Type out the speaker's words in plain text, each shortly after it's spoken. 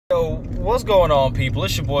What's going on, people?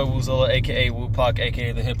 It's your boy Woozilla, aka Woopak,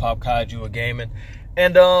 aka the Hip Hop Kaiju of Gaming.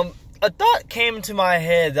 And a thought came into my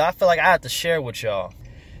head that I feel like I have to share with y'all.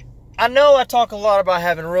 I know I talk a lot about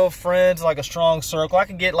having real friends, like a strong circle. I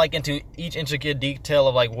can get like into each intricate detail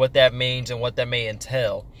of like what that means and what that may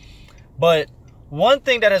entail. But one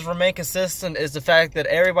thing that has remained consistent is the fact that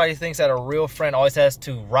everybody thinks that a real friend always has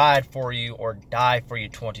to ride for you or die for you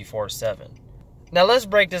 24/7. Now, let's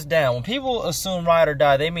break this down. When people assume ride or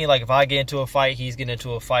die, they mean like if I get into a fight, he's getting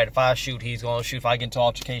into a fight. If I shoot, he's going to shoot. If I get into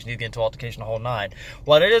altercation, he's getting into altercation, the whole nine.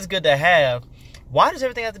 While it is good to have, why does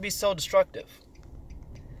everything have to be so destructive?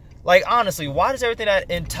 Like, honestly, why does everything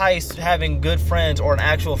that entice having good friends or an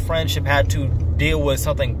actual friendship have to deal with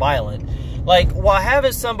something violent? Like, while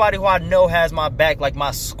having somebody who I know has my back, like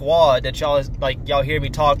my squad that y'all hear me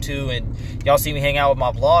talk to and y'all see me hang out with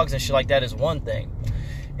my vlogs and shit like that is one thing.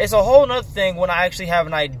 It's a whole nother thing when I actually have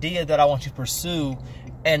an idea that I want to pursue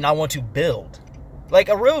and I want to build. Like,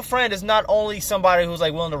 a real friend is not only somebody who's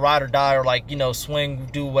like willing to ride or die or like, you know, swing,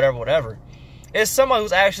 do whatever. It's somebody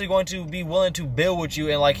who's actually going to be willing to build with you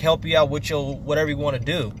and like help you out with your whatever you want to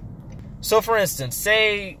do. So for instance,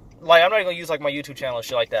 say, like, I'm not even gonna use like my YouTube channel and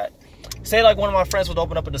shit like that. Say like one of my friends would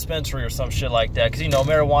open up a dispensary or some shit like that, because you know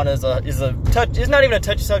marijuana it's not even a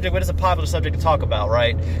touchy subject, but it's a popular subject to talk about,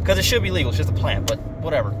 right? Because it should be legal, it's just a plant, but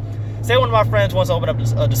whatever. Say one of my friends wants to open up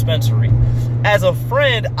a dispensary. As a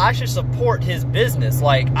friend, I should support his business.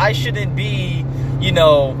 Like, I shouldn't be, you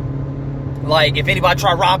know, like if anybody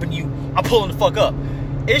try robbing you, I'm pulling the fuck up.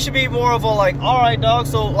 It should be more of a like, all right, dog.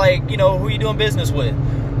 So like, you know, who are you doing business with?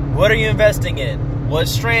 What are you investing in? What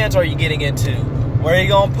strands are you getting into? Where are you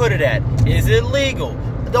going to put it at? Is it legal?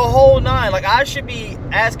 The whole nine. Like, I should be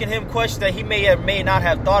asking him questions that he may not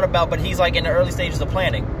have thought about, but he's like in the early stages of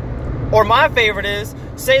planning. Or my favorite is,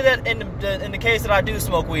 say that in the case that I do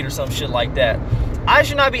smoke weed or some shit like that, I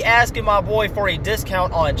should not be asking my boy for a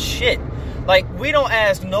discount on shit. Like, we don't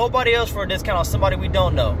ask nobody else for a discount on somebody we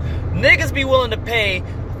don't know. Niggas be willing to pay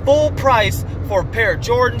full price for a pair of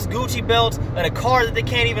Jordans, Gucci belts, and a car that they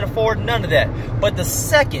can't even afford, none of that. But the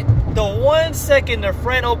 1 second their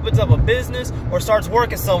friend opens up a business or starts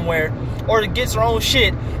working somewhere or gets their own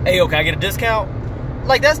shit, hey, yo, can I get a discount?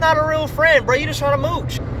 Like, that's not a real friend, bro. You just trying to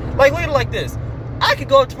mooch. Like, look at it like this. I could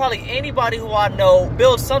go up to probably anybody who I know,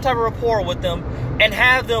 build some type of rapport with them, and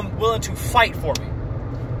have them willing to fight for me.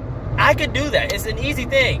 I could do that. It's an easy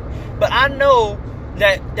thing. But I know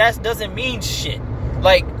that doesn't mean shit.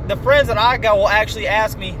 Like, the friends that I got will actually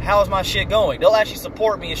ask me, how's my shit going? They'll actually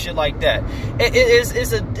support me and shit like that.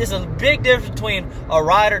 It's a big difference between a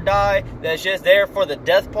ride or die that's just there for the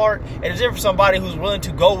death part, and it's there for somebody who's willing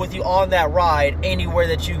to go with you on that ride anywhere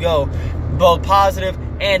that you go, both positive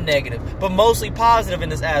and negative, but mostly positive in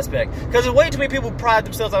this aspect. Because there's way too many people who pride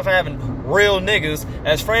themselves off having real niggas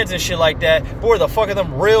as friends and shit like that. But where the fuck are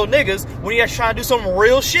them real niggas when you actually trying to do some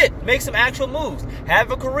real shit? Make some actual moves.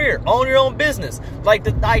 Have a career. Own your own business. Like,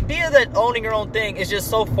 the idea that owning your own thing is just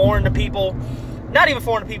so foreign to people. Not even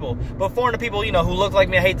foreign to people, but foreign to people, you know, who look like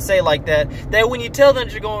me. I hate to say it like that. That when you tell them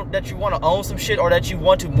that you want to own some shit or that you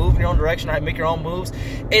want to move in your own direction or make your own moves,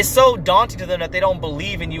 it's so daunting to them that they don't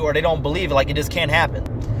believe in you or they don't believe it. Like, it just can't happen.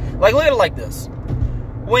 Like, look at it like this.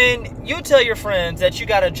 When you tell your friends that you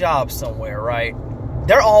got a job somewhere, right?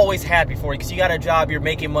 They're always happy for you because you got a job, you're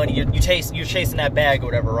making money, you're chasing that bag or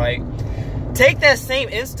whatever, right? Take that same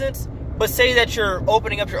instance, but say that you're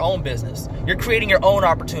opening up your own business. You're creating your own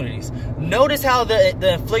opportunities. Notice how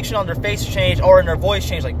the inflection on their face changed or in their voice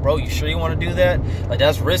changed. Like, bro, you sure you want to do that? Like,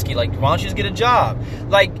 that's risky. Like, why don't you just get a job?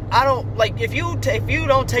 Like, if you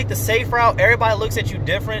don't take the safe route, everybody looks at you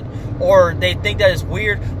different or they think that it's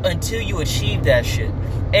weird until you achieve that shit.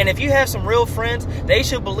 And if you have some real friends, they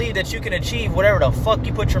should believe that you can achieve whatever the fuck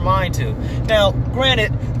you put your mind to. Now,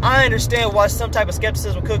 granted, I understand why some type of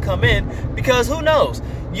skepticism could come in, because who knows?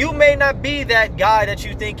 You may not be that guy that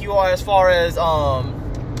you think you are as far as,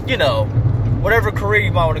 you know, whatever career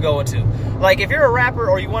you might want to go into. Like, if you're a rapper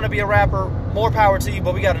or you want to be a rapper, more power to you,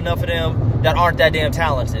 but we got enough of them that aren't that damn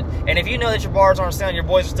talented. And if you know that your bars aren't sound, your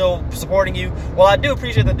boys are still supporting you, well, I do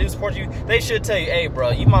appreciate that they do support you. They should tell you, hey, bro,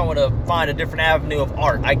 you might want to find a different avenue of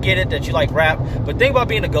art. I get it that you like rap, but think about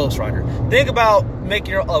being a ghostwriter. Think about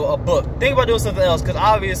making a book. Think about doing something else, because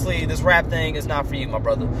obviously this rap thing is not for you, my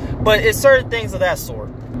brother. But it's certain things of that sort.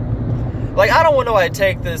 Like, I don't want nobody to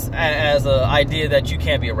take this as an idea that you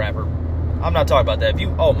can't be a rapper. I'm not talking about that. If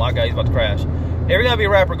you, oh my God, he's about to crash. If you're gonna be a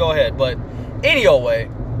rapper, go ahead. But any old way,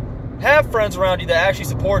 have friends around you that actually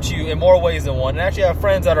support you in more ways than one, and actually have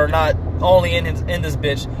friends that are not only in this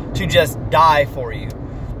bitch to just die for you.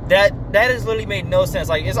 That has literally made no sense.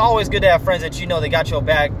 Like, it's always good to have friends that you know they got your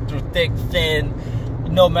back through thick, thin,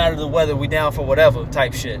 no matter the weather, we down for whatever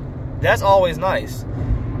type shit. That's always nice.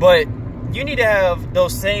 But you need to have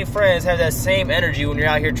those same friends have that same energy when you're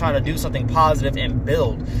out here trying to do something positive and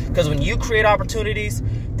build. Because when you create opportunities,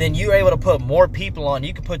 then you're able to put more people on.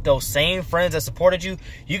 You can put those same friends that supported you,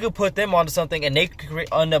 you can put them onto something, and they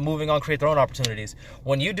end up moving on, create their own opportunities.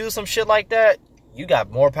 When you do some shit like that, you got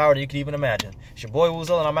more power than you can even imagine. It's your boy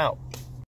Woozle, and I'm out.